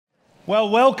Well,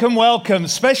 welcome, welcome,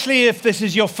 especially if this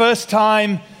is your first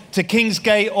time to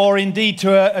Kingsgate or indeed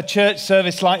to a church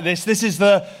service like this. This is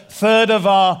the third of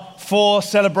our 4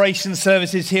 celebration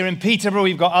services here in Peterborough.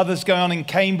 We've got others going on in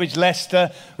Cambridge,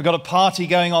 Leicester. We've got a party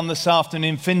going on this afternoon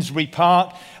in Finsbury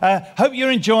Park. Hope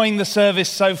you're enjoying the service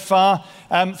so far.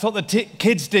 Thought the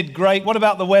kids did great. What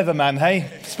about the weatherman, hey?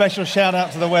 Special shout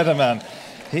out to the weatherman.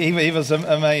 He was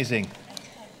amazing.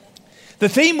 The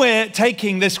theme we're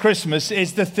taking this Christmas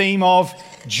is the theme of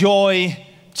joy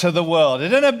to the world. I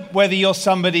don't know whether you're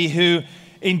somebody who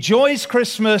enjoys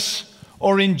Christmas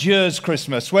or endures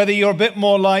Christmas, whether you're a bit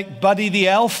more like Buddy the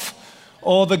Elf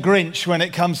or the Grinch when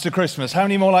it comes to Christmas. How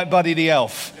many more like Buddy the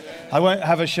Elf? I won't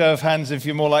have a show of hands if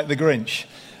you're more like the Grinch.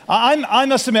 I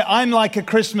must admit, I'm like a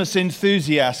Christmas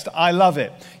enthusiast. I love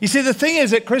it. You see, the thing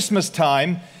is, at Christmas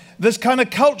time, there's kind of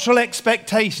cultural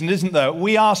expectation, isn't there?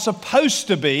 We are supposed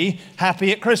to be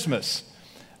happy at Christmas.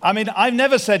 I mean, I've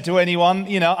never said to anyone,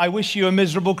 I wish you a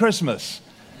miserable Christmas.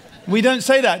 We don't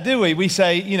say that, do we? We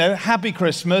say, Happy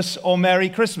Christmas or Merry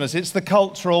Christmas. It's the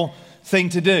cultural thing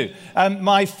to do.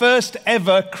 My first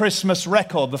ever Christmas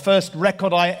record, the first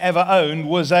record I ever owned,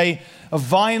 was a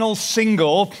vinyl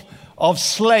single of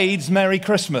Slade's Merry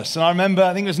Christmas. And I remember,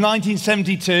 I think it was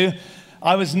 1972.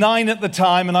 I was 9 at the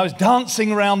time, and I was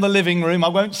dancing around the living room. I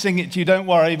won't sing it to you, don't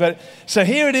worry. But so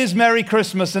here it is, Merry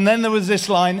Christmas. And then there was this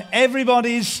line,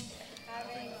 everybody's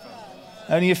having fun.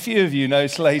 Only a few of you know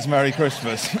Slade's Merry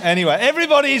Christmas. Anyway,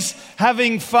 everybody's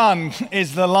having fun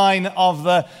is the line of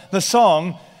the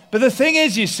song. But the thing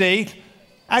is, you see,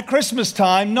 at Christmas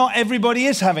time, not everybody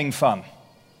is having fun.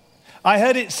 I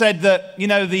heard it said that,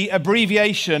 the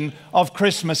abbreviation of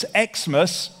Christmas,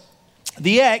 Xmas,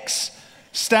 the X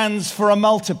stands for a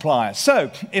multiplier.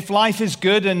 So if life is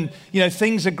good and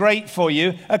things are great for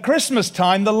you, at Christmas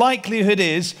time the likelihood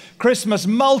is Christmas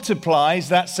multiplies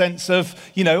that sense of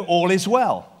all is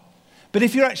well. But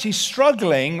if you're actually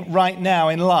struggling right now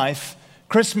in life,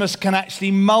 Christmas can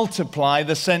actually multiply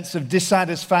the sense of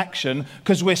dissatisfaction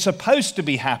because we're supposed to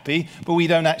be happy, but we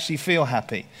don't actually feel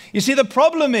happy. You see, the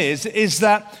problem is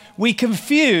that we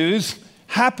confuse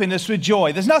happiness with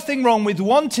joy. There's nothing wrong with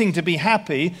wanting to be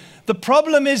happy. The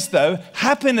problem is, though,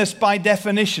 happiness by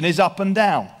definition is up and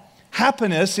down.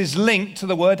 Happiness is linked to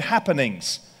the word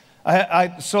happenings.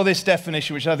 I saw this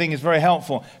definition, which I think is very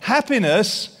helpful.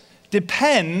 Happiness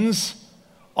depends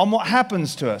on what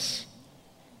happens to us.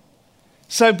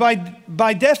 So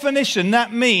by definition,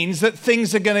 that means that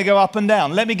things are going to go up and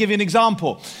down. Let me give you an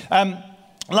example.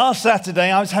 Last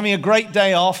Saturday, I was having a great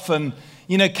day off and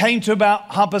came to about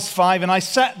 5:30, and I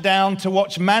sat down to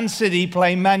watch Man City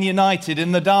play Man United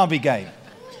in the derby game.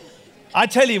 I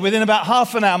tell you, within about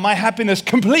half an hour, my happiness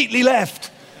completely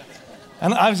left.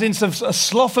 And I was in a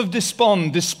slough of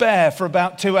despair for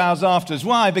about 2 hours afterwards.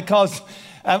 Why? Because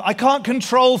I can't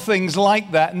control things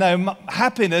like that. No,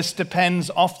 happiness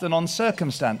depends often on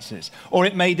circumstances, or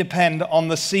it may depend on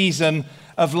the season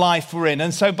of life we're in.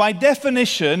 And so by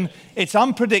definition, it's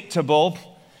unpredictable,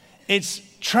 it's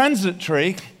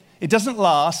transitory, it doesn't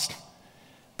last,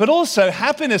 but also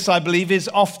happiness, I believe, is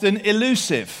often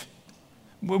elusive.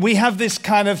 We have this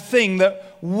kind of thing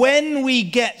that when we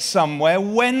get somewhere,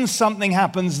 when something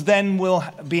happens, then we'll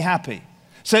be happy.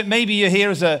 So maybe you're here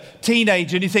as a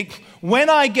teenager and you think, when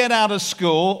I get out of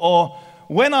school, or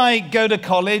when I go to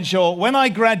college, or when I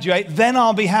graduate, then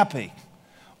I'll be happy.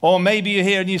 Or maybe you're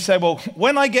here and you say, well,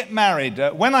 when I get married,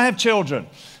 when I have children,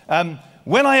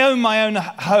 when I own my own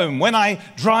home, when I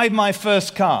drive my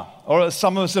first car, or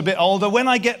some of us are a bit older, when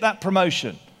I get that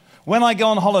promotion, when I go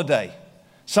on holiday.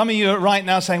 Some of you are right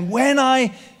now saying, when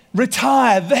I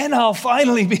retire, then I'll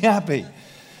finally be happy.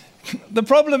 The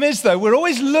problem is, though, we're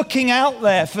always looking out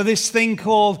there for this thing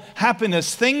called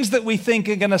happiness, things that we think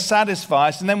are going to satisfy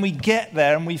us, and then we get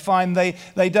there and we find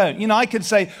they don't. I could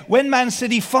say, when Man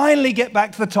City finally get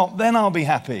back to the top, then I'll be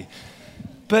happy.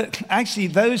 But actually,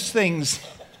 those things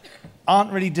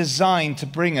aren't really designed to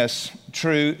bring us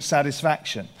true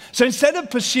satisfaction. So instead of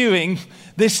pursuing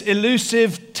this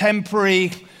elusive,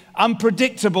 temporary,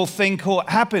 unpredictable thing called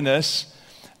happiness,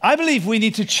 I believe we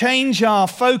need to change our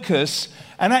focus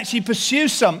and actually pursue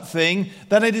something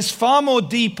that it is far more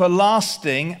deeper,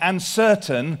 lasting, and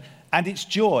certain, and it's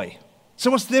joy.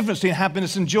 So what's the difference between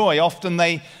happiness and joy? Often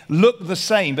they look the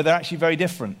same, but they're actually very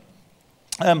different.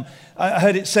 I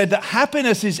heard it said that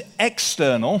happiness is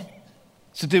external,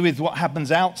 to do with what happens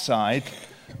outside,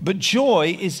 but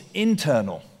joy is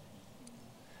internal.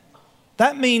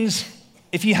 That means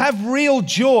if you have real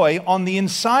joy on the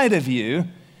inside of you,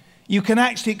 you can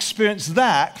actually experience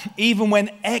that even when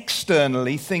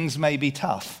externally things may be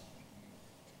tough.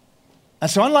 And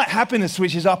so unlike happiness,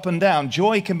 which is up and down,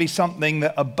 joy can be something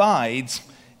that abides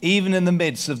even in the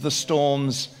midst of the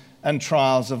storms and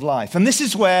trials of life. And this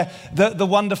is where the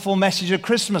wonderful message of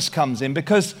Christmas comes in,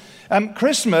 because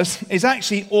Christmas is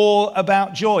actually all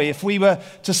about joy. If we were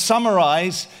to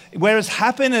summarize, whereas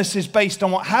happiness is based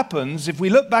on what happens, if we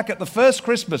look back at the first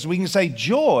Christmas, we can say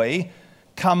joy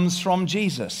comes from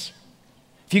Jesus.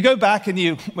 If you go back and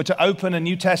you were to open a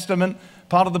New Testament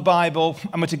part of the Bible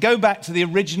and were to go back to the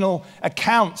original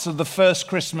accounts of the first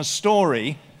Christmas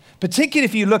story, particularly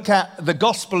if you look at the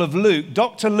Gospel of Luke,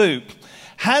 Dr. Luke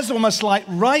has almost like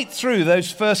right through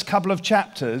those first couple of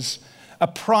chapters a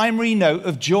primary note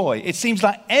of joy. It seems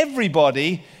like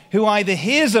everybody who either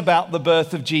hears about the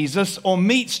birth of Jesus or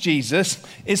meets Jesus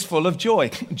is full of joy.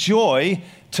 Joy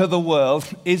to the world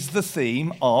is the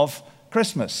theme of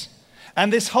Christmas.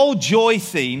 And this whole joy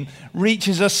theme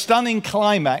reaches a stunning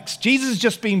climax. Jesus has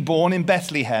just been born in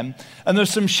Bethlehem, and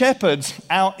there's some shepherds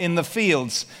out in the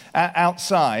fields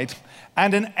outside.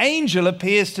 And an angel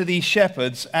appears to these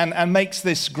shepherds and makes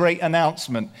this great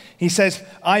announcement. He says,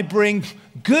 I bring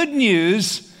good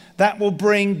news that will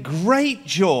bring great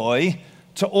joy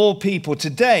to all people.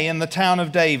 Today in the town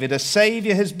of David, a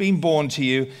Savior has been born to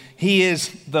you. He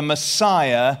is the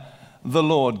Messiah, the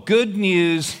Lord. Good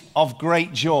news of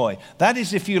great joy. That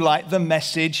is, if you like, the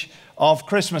message of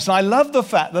Christmas. And I love the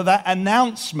fact that that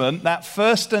announcement, that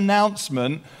first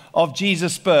announcement of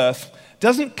Jesus' birth,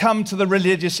 doesn't come to the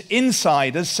religious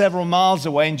insiders several miles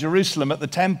away in Jerusalem at the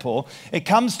temple. It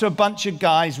comes to a bunch of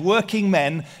guys, working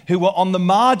men, who were on the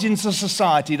margins of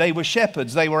society. They were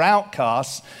shepherds, they were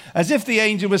outcasts, as if the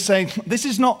angel was saying, this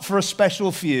is not for a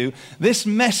special few. This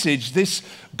message, this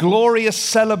glorious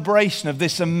celebration of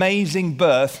this amazing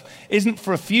birth isn't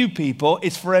for a few people,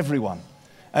 it's for everyone.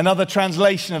 Another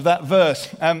translation of that verse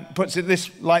puts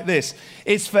it like this.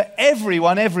 It's for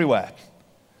everyone, everywhere.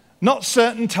 Not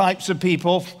certain types of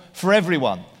people, for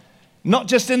everyone. Not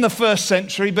just in the first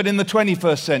century, but in the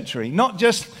 21st century. Not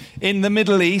just in the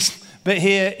Middle East, but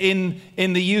here in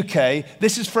the UK.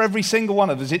 This is for every single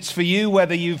one of us. It's for you,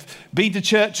 whether you've been to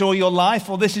church all your life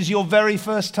or this is your very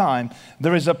first time.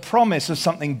 There is a promise of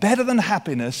something better than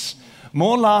happiness,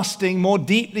 more lasting, more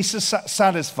deeply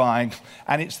satisfying,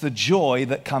 and it's the joy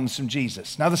that comes from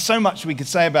Jesus. Now, there's so much we could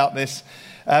say about this,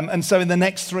 and so in the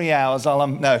next 3 hours,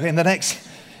 in the next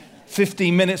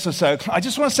 15 minutes or so, I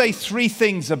just want to say three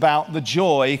things about the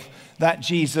joy that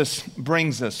Jesus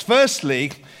brings us.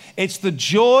 Firstly, it's the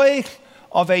joy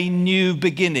of a new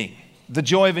beginning. The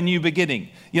joy of a new beginning.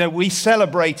 You know, we're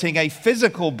celebrating a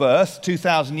physical birth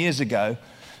 2,000 years ago,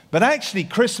 but actually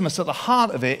Christmas at the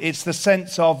heart of it, it's the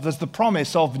sense of, there's the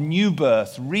promise of new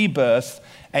birth, rebirth,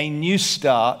 a new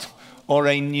start, or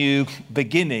a new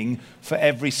beginning for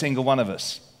every single one of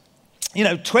us. You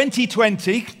know,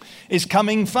 2020 is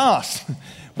coming fast.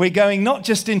 We're going not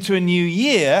just into a new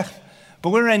year,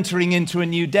 but we're entering into a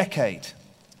new decade.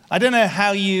 I don't know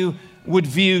how you would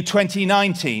view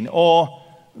 2019 or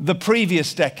the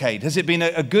previous decade. Has it been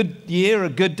a good year, a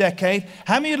good decade?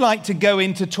 How many would like to go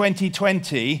into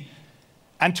 2020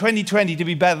 and 2020 to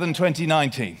be better than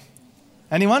 2019?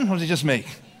 Anyone? Or is it just me?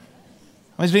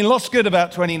 There's been lots good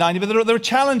about 2019, but there are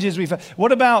challenges we've had.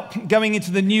 What about going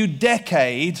into the new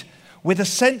decade with a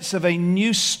sense of a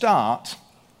new start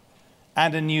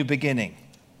and a new beginning?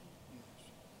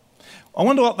 I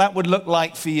wonder what that would look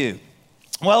like for you.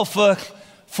 Well, for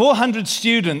 400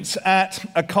 students at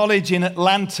a college in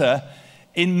Atlanta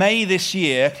in May this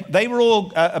year, they were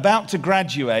all about to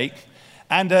graduate,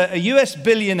 and a US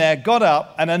billionaire got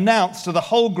up and announced to the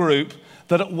whole group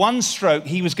that at one stroke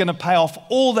he was going to pay off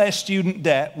all their student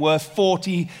debt worth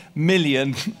 $40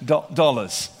 million.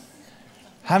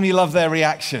 How many love their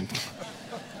reaction?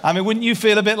 I mean, wouldn't you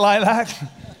feel a bit like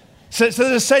that? So there's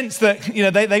a sense that, you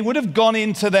know, they would have gone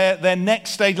into their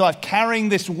next stage of life carrying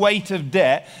this weight of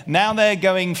debt. Now they're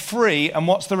going free, and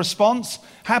what's the response?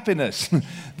 Happiness.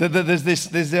 There's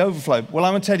the overflow. Well,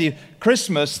 I'm going to tell you,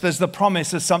 Christmas, there's the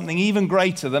promise of something even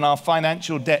greater than our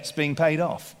financial debts being paid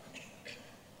off.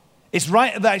 It's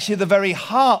right actually at the very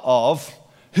heart of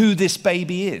who this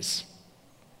baby is.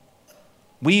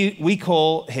 We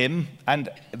call him, and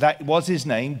that was his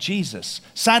name, Jesus.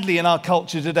 Sadly, in our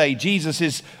culture today, Jesus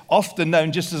is often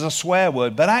known just as a swear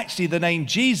word, but actually the name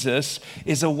Jesus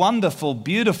is a wonderful,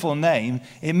 beautiful name.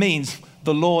 It means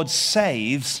the Lord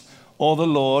saves or the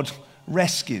Lord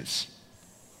rescues.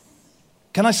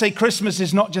 Can I say Christmas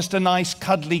is not just a nice,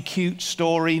 cuddly, cute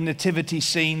story, nativity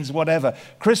scenes, whatever.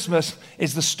 Christmas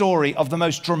is the story of the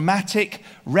most dramatic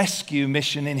rescue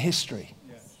mission in history.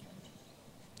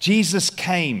 Jesus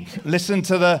came. Listen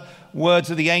to the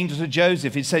words of the angel to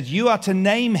Joseph. He said, you are to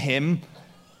name him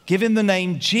Give him the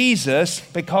name Jesus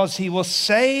because he will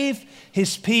save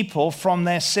his people from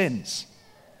their sins.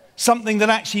 Something that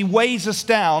actually weighs us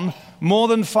down more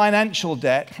than financial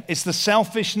debt. It's the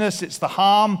selfishness, it's the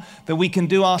harm that we can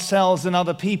do ourselves and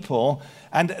other people.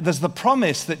 And there's the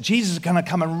promise that Jesus is going to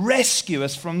come and rescue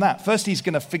us from that. First, he's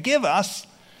going to forgive us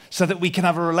so that we can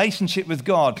have a relationship with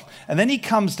God. And then he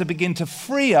comes to begin to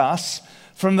free us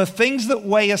from the things that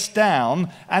weigh us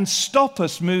down and stop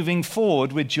us moving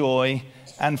forward with joy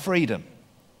and freedom.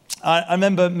 I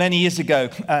remember many years ago,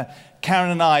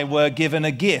 Karen and I were given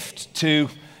a gift to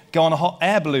go on a hot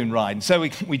air balloon ride. And so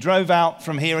we drove out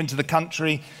from here into the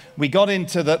country. We got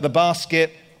into the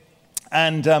basket,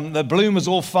 and the balloon was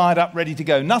all fired up, ready to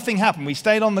go. Nothing happened. We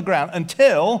stayed on the ground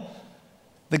until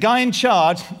the guy in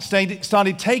charge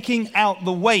started taking out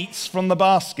the weights from the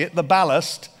basket, the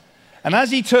ballast. And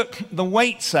as he took the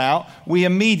weights out, we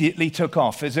immediately took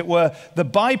off. As it were, the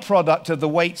byproduct of the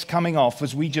weights coming off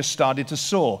was we just started to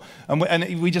soar.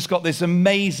 And we just got this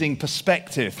amazing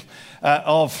perspective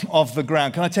of the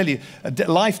ground. Can I tell you,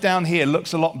 life down here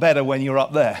looks a lot better when you're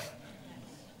up there.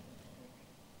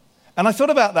 And I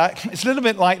thought about that. It's a little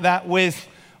bit like that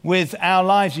with our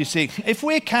lives, you see. If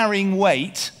we're carrying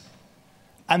weight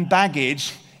and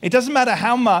baggage, it doesn't matter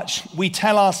how much we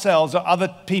tell ourselves or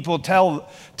other people tell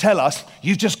us,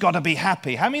 you've just got to be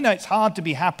happy. How many know it's hard to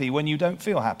be happy when you don't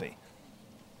feel happy?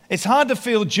 It's hard to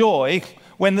feel joy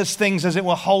when there's things, as it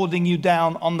were, holding you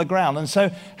down on the ground. And so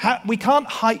we can't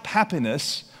hype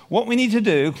happiness. What we need to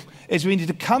do is we need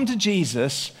to come to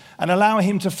Jesus and allow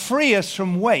him to free us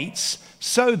from weights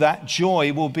so that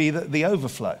joy will be the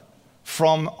overflow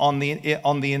from on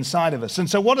the inside of us. And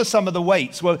so what are some of the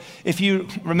weights? Well, if you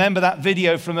remember that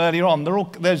video from earlier on, they're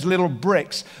all those little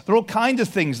bricks. They're all kinds of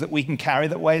things that we can carry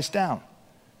that weigh us down.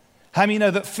 How many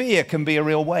know that fear can be a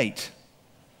real weight?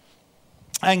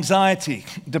 Anxiety,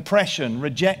 depression,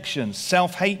 rejection,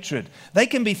 self-hatred. They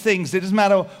can be things. It doesn't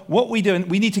matter what we do.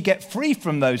 And we need to get free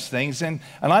from those things. And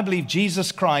I believe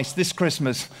Jesus Christ this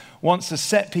Christmas wants to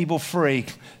set people free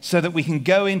so that we can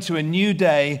go into a new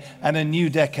day and a new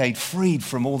decade freed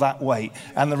from all that weight.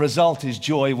 And the result is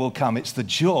joy will come. It's the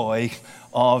joy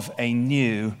of a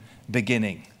new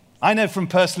beginning. I know from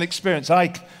personal experience,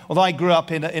 although I grew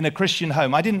up in a Christian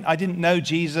home, I didn't know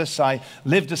Jesus. I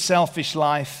lived a selfish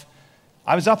life.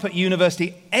 I was up at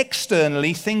university.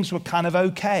 Externally, things were kind of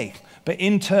okay, but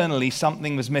internally,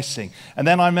 something was missing. And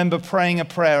then I remember praying a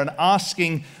prayer and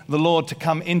asking the Lord to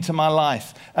come into my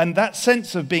life. And that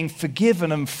sense of being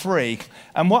forgiven and free.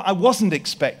 And what I wasn't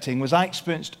expecting was I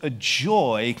experienced a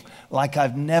joy like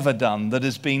I've never done that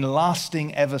has been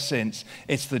lasting ever since.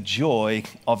 It's the joy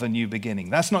of a new beginning.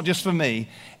 That's not just for me.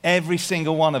 Every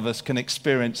single one of us can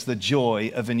experience the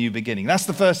joy of a new beginning. That's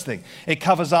the first thing. It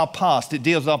covers our past. It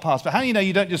deals with our past. But how do you know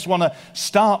you don't just want to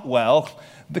start well?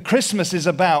 The Christmas is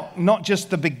about not just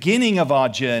the beginning of our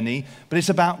journey, but it's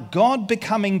about God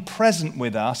becoming present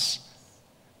with us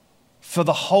for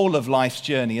the whole of life's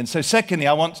journey. And so secondly,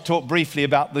 I want to talk briefly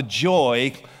about the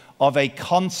joy of a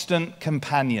constant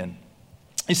companion.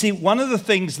 You see, one of the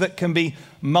things that can be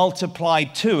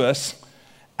multiplied to us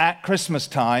at Christmas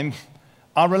time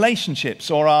are relationships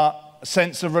or our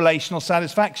sense of relational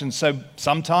satisfaction. So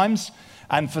sometimes,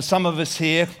 and for some of us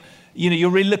here, you're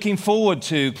really looking forward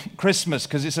to Christmas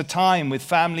because it's a time with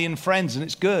family and friends and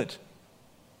it's good.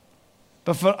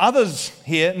 But for others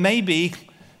here, maybe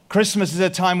Christmas is a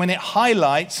time when it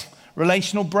highlights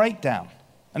relational breakdown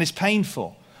and it's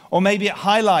painful. Or maybe it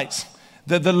highlights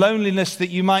that the loneliness that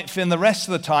you might feel the rest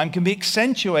of the time can be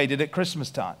accentuated at Christmas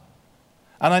time.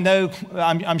 And I know,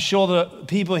 I'm sure that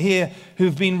people here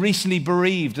who've been recently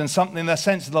bereaved and something, their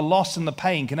sense of the loss and the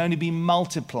pain can only be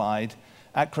multiplied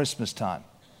at Christmas time.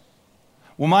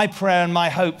 Well, my prayer and my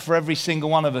hope for every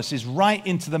single one of us is right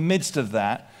into the midst of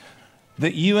that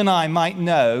you and I might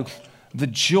know the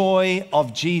joy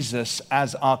of Jesus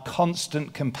as our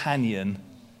constant companion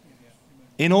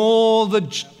in all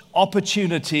the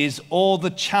opportunities, all the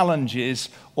challenges,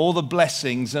 all the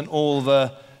blessings, and all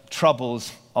the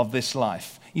troubles of this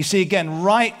life. You see, again,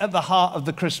 right at the heart of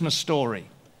the Christmas story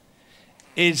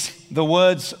is the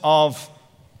words of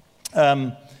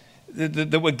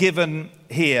that were given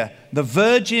here. The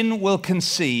virgin will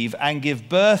conceive and give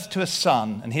birth to a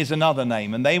son, and here's another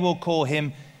name, and they will call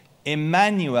him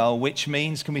Emmanuel, which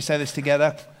means, can we say this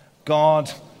together?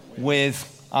 God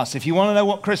with us. If you want to know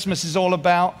what Christmas is all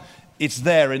about, it's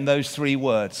there in those three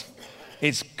words.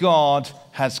 It's God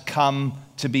has come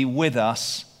to be with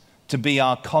us, to be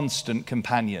our constant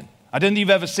companion. I don't know if you've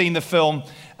ever seen the film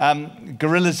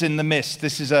Gorillas in the Mist.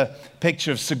 This is a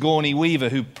picture of Sigourney Weaver,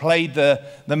 who played the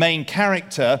main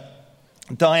character,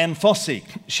 Dian Fossey.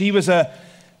 She was a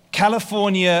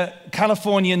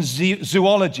Californian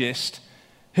zoologist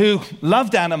who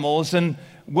loved animals and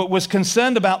was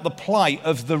concerned about the plight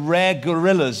of the rare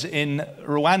gorillas in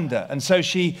Rwanda. And so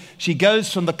she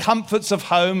goes from the comforts of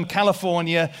home,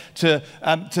 California, to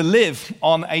live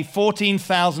on a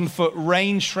 14,000-foot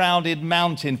rain-shrouded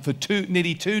mountain for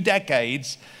nearly 2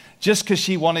 decades just because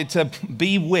she wanted to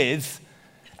be with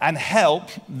and help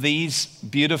these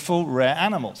beautiful, rare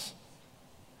animals.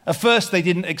 At first, they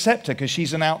didn't accept her because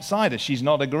she's an outsider. She's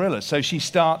not a gorilla. So she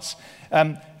starts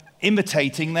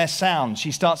imitating their sound.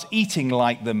 She starts eating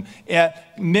like them,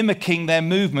 mimicking their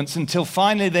movements until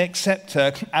finally they accept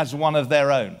her as one of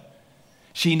their own.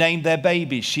 She named their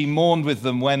babies. She mourned with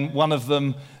them when one of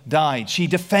them died. She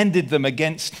defended them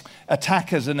against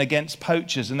attackers and against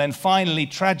poachers. And then finally,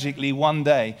 tragically, one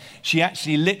day, she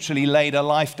actually literally laid her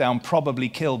life down, probably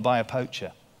killed by a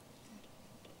poacher.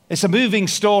 It's a moving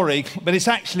story, but it's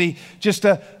actually just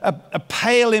a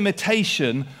pale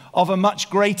imitation of a much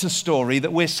greater story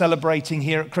that we're celebrating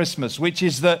here at Christmas, which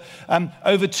is that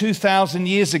over 2,000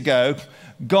 years ago,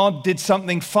 God did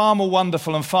something far more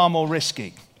wonderful and far more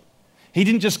risky. He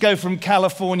didn't just go from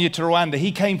California to Rwanda.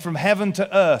 He came from heaven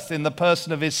to earth in the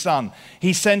person of his son.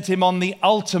 He sent him on the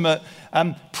ultimate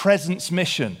presence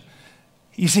mission.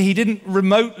 You see, he didn't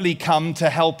remotely come to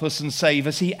help us and save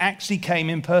us. He actually came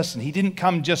in person. He didn't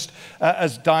come just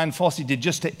as Dian Fossey did,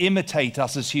 just to imitate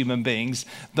us as human beings.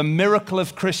 The miracle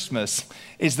of Christmas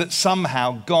is that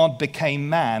somehow God became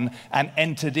man and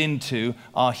entered into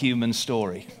our human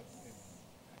story.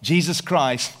 Jesus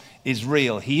Christ is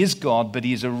real. He is God, but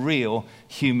he is a real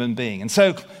human being. And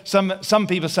so some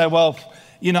people say, well,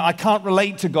 I can't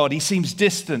relate to God. He seems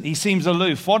distant. He seems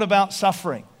aloof. What about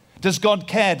suffering? Does God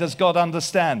care? Does God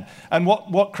understand? And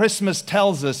what Christmas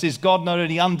tells us is God not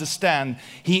only understands,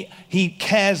 he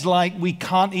cares like we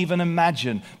can't even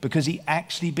imagine because he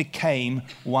actually became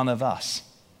one of us.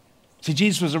 See,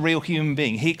 Jesus was a real human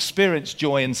being. He experienced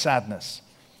joy and sadness.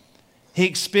 He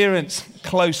experienced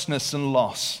closeness and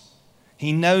loss.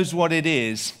 He knows what it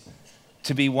is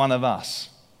to be one of us.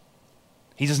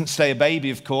 He doesn't stay a baby,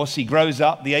 of course. He grows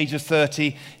up, the age of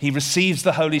 30. He receives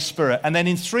the Holy Spirit. And then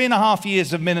in 3.5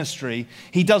 years of ministry,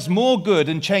 he does more good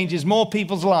and changes more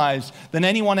people's lives than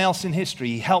anyone else in history.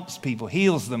 He helps people,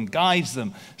 heals them, guides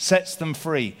them, sets them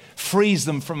free, frees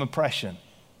them from oppression.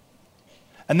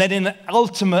 And then in an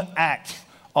ultimate act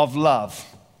of love,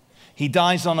 he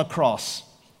dies on a cross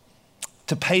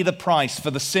to pay the price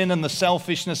for the sin and the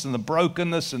selfishness and the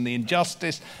brokenness and the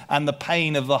injustice and the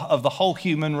pain of the whole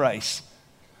human race.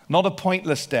 Not a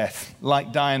pointless death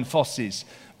like Dian Fossey's,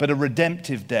 but a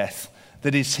redemptive death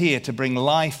that is here to bring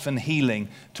life and healing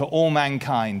to all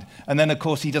mankind. And then, of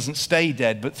course, he doesn't stay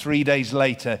dead, but 3 days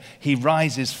later, he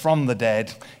rises from the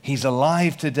dead. He's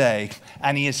alive today,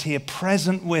 and he is here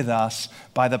present with us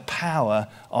by the power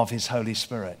of his Holy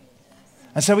Spirit.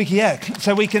 And so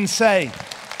we can say,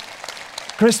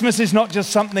 Christmas is not just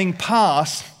something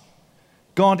past.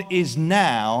 God is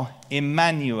now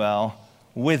Emmanuel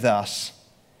with us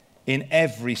in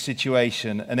every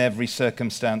situation and every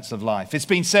circumstance of life. It's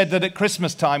been said that at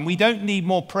Christmas time, we don't need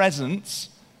more presents.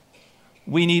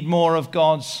 We need more of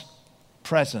God's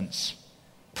presence.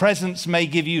 Presents may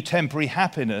give you temporary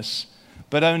happiness,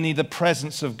 but only the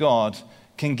presence of God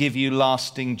can give you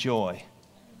lasting joy.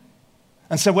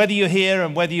 And so whether you're here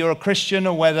and whether you're a Christian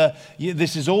or whether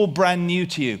this is all brand new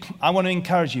to you, I want to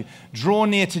encourage you, draw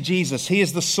near to Jesus. He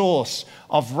is the source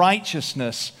of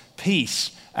righteousness,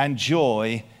 peace, and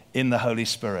joy in the Holy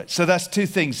Spirit. So that's two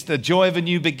things, the joy of a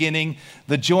new beginning,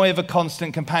 the joy of a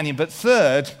constant companion. But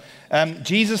third,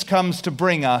 Jesus comes to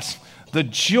bring us the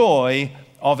joy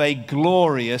of a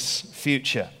glorious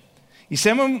future. You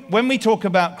see, when we talk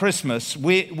about Christmas,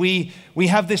 we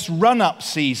have this run-up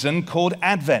season called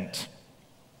Advent.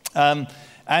 And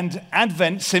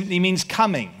Advent simply means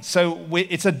coming. So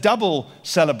it's a double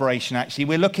celebration, actually.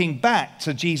 We're looking back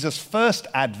to Jesus' first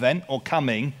Advent or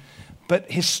coming, but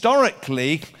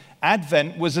historically,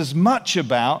 Advent was as much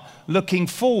about looking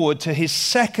forward to his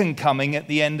second coming at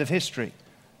the end of history.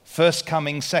 First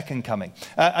coming, second coming.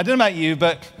 I don't know about you,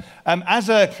 but as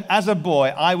a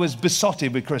boy, I was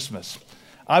besotted with Christmas.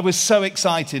 I was so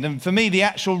excited. And for me, the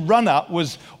actual run-up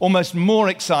was almost more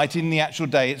exciting than the actual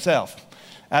day itself.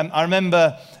 I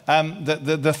remember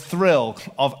the thrill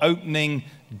of opening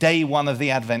day one of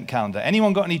the Advent calendar.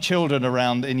 Anyone got any children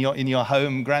around in your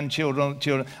home, grandchildren,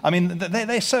 children? I mean,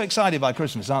 they're so excited by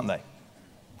Christmas, aren't they?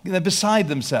 They're beside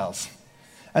themselves.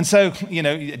 And so,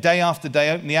 day after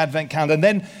day, open the Advent calendar. And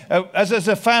then, as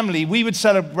a family, we would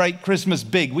celebrate Christmas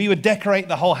big. We would decorate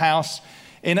the whole house.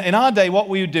 In our day, what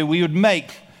we would do, we would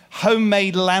make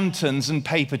homemade lanterns and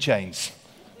paper chains.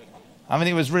 I mean,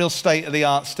 it was real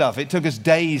state-of-the-art stuff. It took us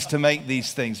days to make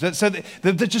these things. So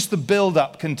just the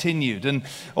build-up continued. And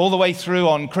all the way through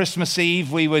on Christmas Eve,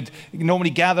 we would normally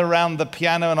gather around the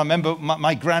piano. And I remember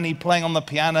my granny playing on the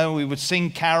piano. We would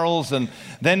sing carols. And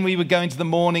then we would go into the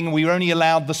morning. And we were only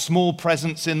allowed the small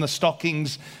presents in the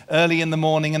stockings early in the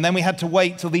morning. And then we had to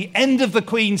wait till the end of the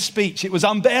Queen's speech. It was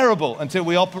unbearable until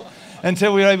we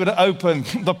were able to open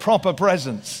the proper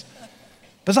presents.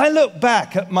 But as I look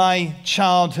back at my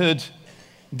childhood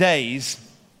days,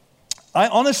 I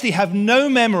honestly have no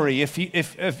memory, if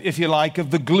you like,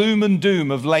 of the gloom and doom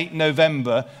of late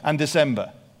November and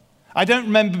December. I don't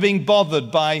remember being bothered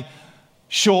by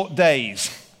short days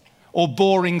or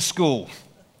boring school.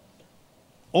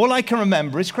 All I can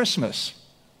remember is Christmas.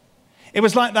 It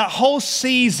was like that whole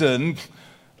season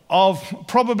of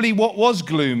probably what was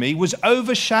gloomy was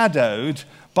overshadowed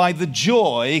by the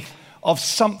joy of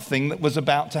something that was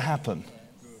about to happen.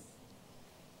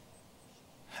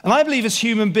 And I believe as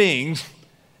human beings,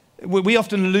 we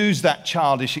often lose that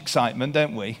childish excitement,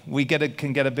 don't we? We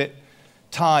can get a bit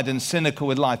tired and cynical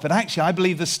with life. But actually, I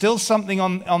believe there's still something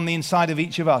on the inside of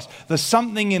each of us. There's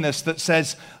something in us that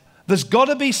says, there's got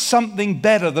to be something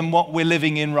better than what we're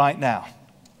living in right now.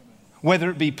 Whether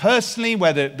it be personally,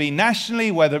 whether it be nationally,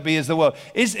 whether it be as the world.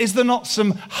 Is there not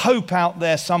some hope out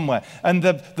there somewhere? And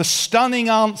the stunning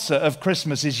answer of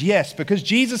Christmas is yes, because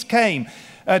Jesus came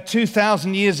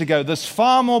 2,000 years ago. There's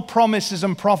far more promises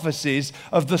and prophecies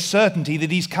of the certainty that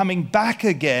he's coming back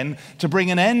again to bring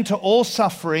an end to all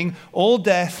suffering, all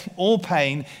death, all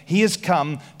pain. He has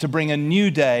come to bring a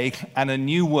new day and a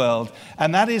new world.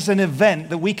 And that is an event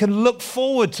that we can look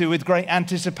forward to with great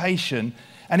anticipation.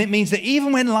 And it means that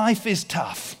even when life is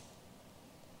tough,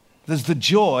 there's the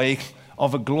joy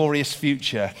of a glorious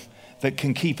future that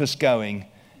can keep us going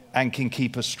and can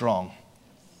keep us strong.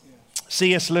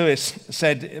 C.S. Lewis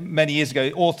said many years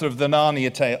ago, author of the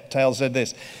Narnia tale, said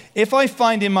this: "If I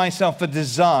find in myself a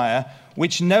desire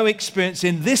which no experience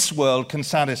in this world can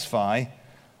satisfy,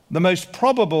 the most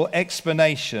probable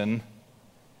explanation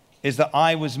is that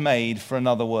I was made for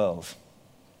another world."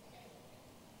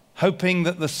 Hoping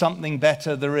that there's something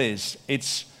better there is.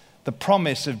 It's the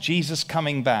promise of Jesus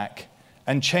coming back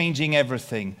and changing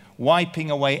everything,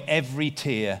 wiping away every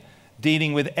tear,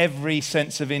 dealing with every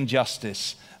sense of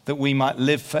injustice, that we might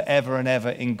live forever and ever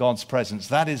in God's presence.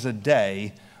 That is a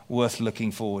day worth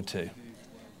looking forward to.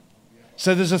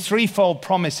 So there's a threefold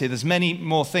promise here. There's many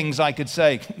more things I could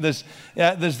say. There's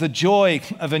the joy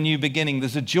of a new beginning.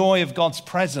 There's the joy of God's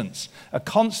presence, a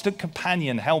constant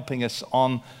companion helping us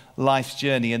on life's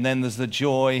journey. And then there's the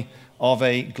joy of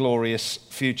a glorious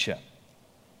future.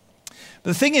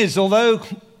 But the thing is, although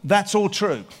that's all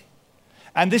true,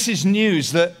 and this is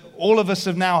news that all of us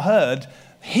have now heard,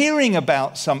 hearing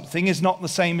about something is not the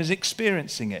same as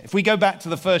experiencing it. If we go back to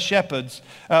the first shepherds,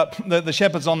 the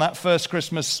shepherds on that first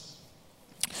Christmas,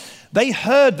 they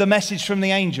heard the message from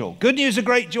the angel. Good news of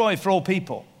great joy for all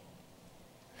people.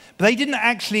 But they didn't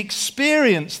actually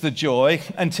experience the joy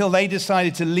until they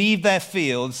decided to leave their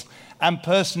fields and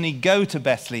personally go to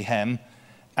Bethlehem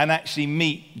and actually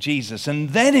meet Jesus. And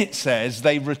then it says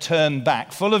they returned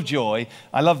back full of joy.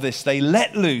 I love this. They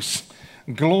let loose,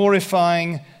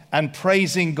 glorifying and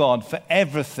praising God for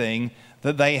everything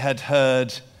that they had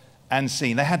heard and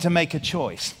seen. They had to make a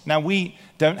choice. Now, we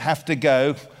don't have to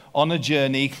go on a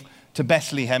journey to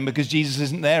Bethlehem because Jesus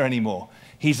isn't there anymore.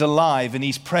 He's alive and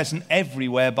he's present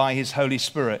everywhere by his Holy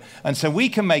Spirit. And so we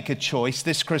can make a choice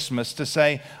this Christmas to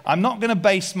say, I'm not going to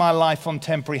base my life on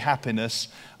temporary happiness.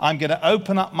 I'm going to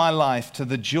open up my life to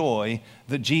the joy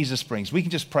that Jesus brings. We can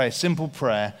just pray a simple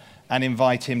prayer and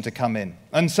invite him to come in.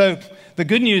 And so the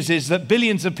good news is that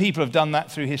billions of people have done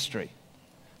that through history.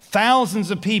 Thousands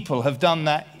of people have done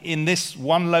that in this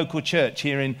one local church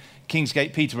here in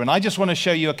Kingsgate, Peterborough. And I just want to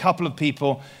show you a couple of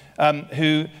people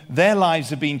who their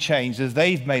lives have been changed as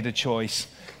they've made a choice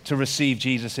to receive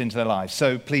Jesus into their lives.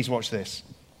 So please watch this.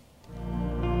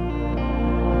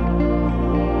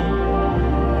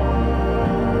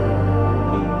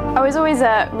 I was always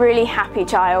a really happy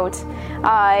child.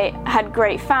 I had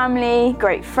great family,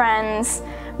 great friends,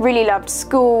 really loved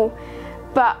school,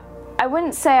 but I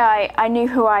wouldn't say I knew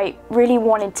who I really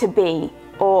wanted to be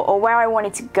or where I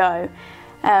wanted to go.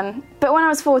 But when I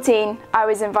was 14, I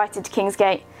was invited to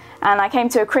Kingsgate and I came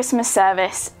to a Christmas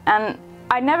service, and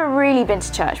I'd never really been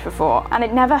to church before, and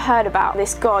I'd never heard about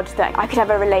this God that I could have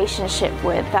a relationship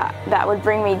with that would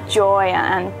bring me joy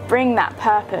and bring that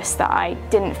purpose that I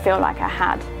didn't feel like I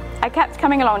had. I kept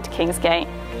coming along to Kingsgate,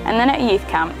 and then at youth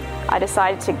camp, I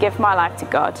decided to give my life to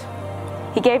God.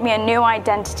 He gave me a new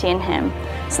identity in him,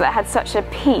 so that I had such a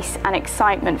peace and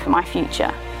excitement for my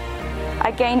future. I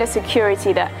gained a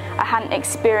security that I hadn't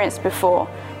experienced before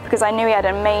because I knew He had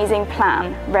an amazing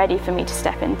plan ready for me to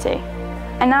step into.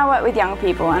 I now work with young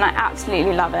people and I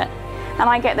absolutely love it. And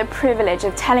I get the privilege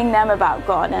of telling them about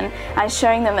God and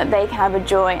showing them that they can have a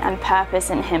joy and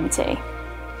purpose in Him too.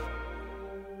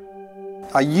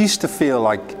 I used to feel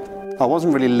like I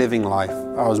wasn't really living life.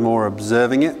 I was more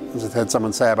observing it. As I've heard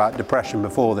someone say about depression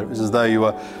before, that it was as though you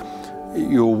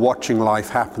were watching life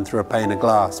happen through a pane of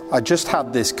glass. I just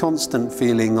had this constant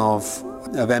feeling of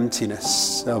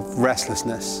emptiness, of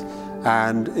restlessness.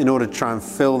 And in order to try and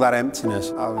fill that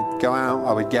emptiness, I would go out,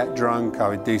 I would get drunk, I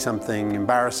would do something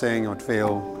embarrassing, I would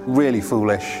feel really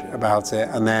foolish about it.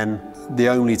 And then the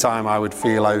only time I would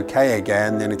feel okay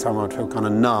again, the only time I would feel kind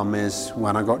of numb, is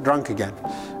when I got drunk again.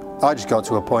 I just got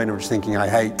to a point of just thinking, I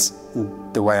hate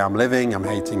the way I'm living, I'm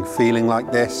hating feeling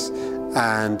like this.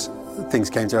 And things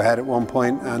came to a head at one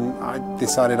point and I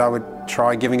decided I would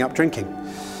try giving up drinking.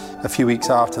 A few weeks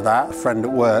after that, a friend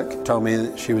at work told me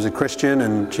that she was a Christian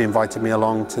and she invited me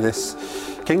along to this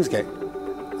Kingsgate.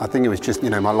 I think it was just,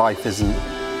 my life isn't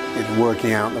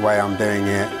working out the way I'm doing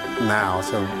it now,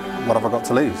 so what have I got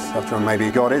to lose? After all,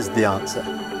 maybe God is the answer.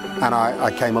 And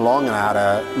I came along and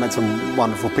I met some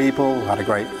wonderful people, had a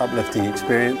great uplifting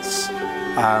experience,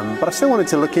 but I still wanted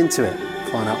to look into it,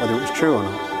 find out whether it was true or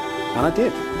not. And I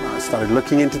did. I started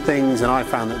looking into things and I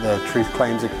found that the truth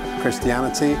claims of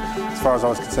Christianity, as far as I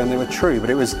was concerned, they were true. But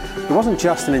it wasn't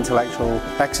just an intellectual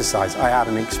exercise. I had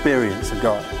an experience of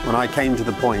God. When I came to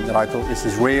the point that I thought this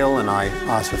is real and I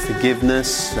asked for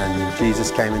forgiveness and Jesus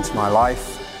came into my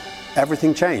life,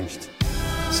 everything changed.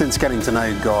 Since getting to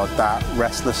know God, that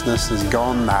restlessness has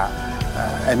gone,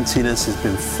 that emptiness has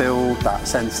been filled, that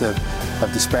sense of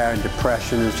despair and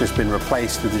depression has just been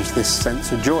replaced with just this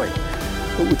sense of joy,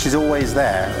 which is always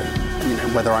there,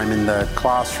 whether I'm in the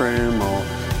classroom or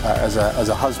as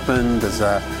a husband, as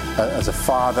a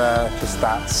father, just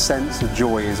that sense of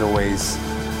joy is always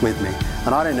with me.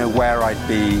 And I don't know where I'd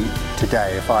be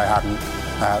today if I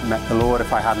hadn't met the Lord,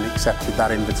 if I hadn't accepted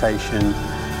that invitation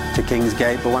to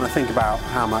Kingsgate. But when I think about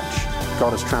how much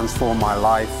God has transformed my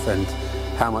life and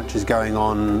how much is going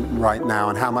on right now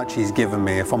and how much He's given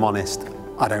me, if I'm honest,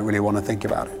 I don't really want to think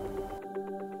about it.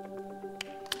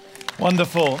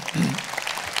 Wonderful.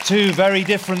 Two very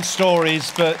different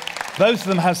stories, but both of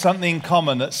them have something in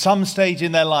common. At some stage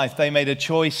in their life, they made a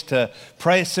choice to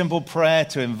pray a simple prayer,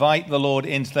 to invite the Lord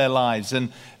into their lives.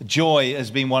 And joy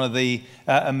has been one of the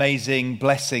amazing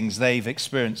blessings they've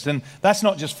experienced. And that's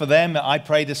not just for them. I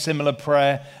prayed a similar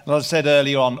prayer. And as I said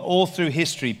earlier on, all through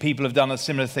history, people have done a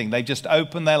similar thing. They've just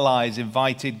opened their lives,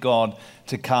 invited God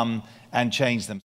to come and change them.